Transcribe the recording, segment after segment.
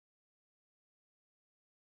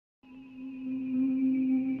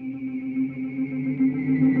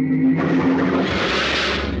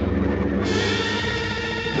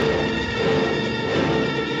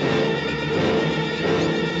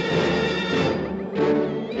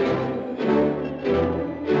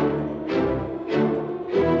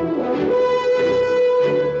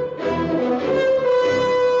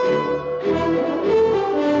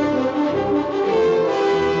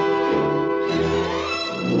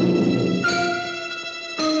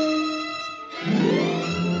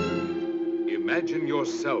Imagine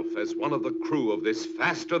yourself as one of the crew of this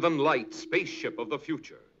faster-than-light spaceship of the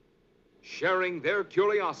future, sharing their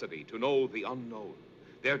curiosity to know the unknown,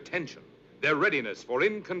 their tension, their readiness for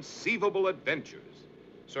inconceivable adventures.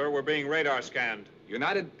 Sir, we're being radar scanned.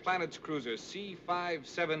 United Planets cruiser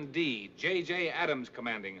C-57D, J.J. Adams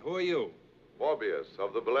commanding. Who are you? Morbius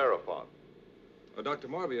of the Bellerophon. Oh, Dr.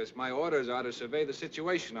 Morbius, my orders are to survey the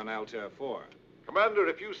situation on Altair 4. Commander,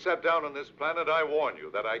 if you set down on this planet, I warn you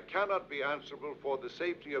that I cannot be answerable for the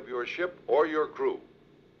safety of your ship or your crew.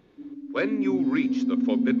 When you reach the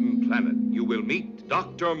Forbidden Planet, you will meet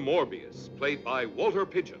Dr. Morbius, played by Walter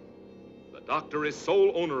Pidgeon. The doctor is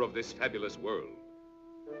sole owner of this fabulous world.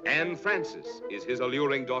 Anne Francis is his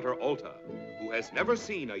alluring daughter, Alta, who has never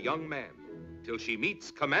seen a young man till she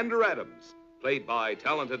meets Commander Adams, played by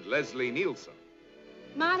talented Leslie Nielsen.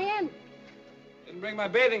 Come on in. Didn't bring my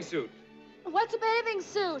bathing suit. What's a bathing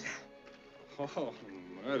suit? Oh,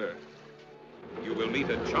 murder. You will meet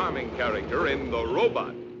a charming character in The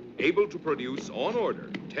Robot, able to produce, on order,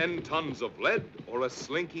 10 tons of lead or a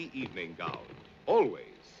slinky evening gown. Always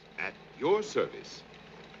at your service.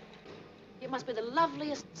 It must be the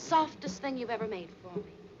loveliest, softest thing you've ever made for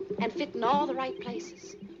me. And fit in all the right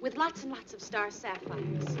places, with lots and lots of star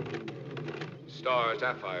sapphires. Star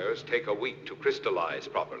sapphires take a week to crystallize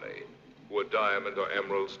properly. Would diamond or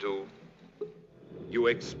emeralds do? You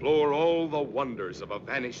explore all the wonders of a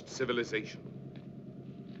vanished civilization.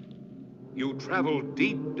 You travel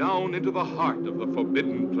deep down into the heart of the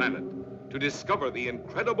Forbidden Planet to discover the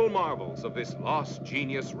incredible marvels of this lost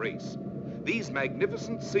genius race. These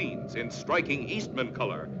magnificent scenes in striking Eastman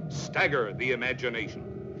color stagger the imagination.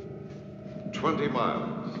 20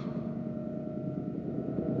 miles.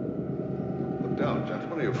 Look down,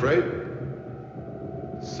 gentlemen. Are you afraid?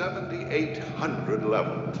 7,800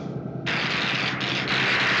 level.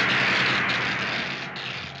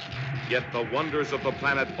 Yet the wonders of the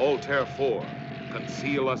planet Altair 4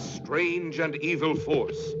 conceal a strange and evil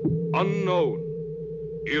force, unknown,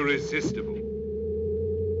 irresistible.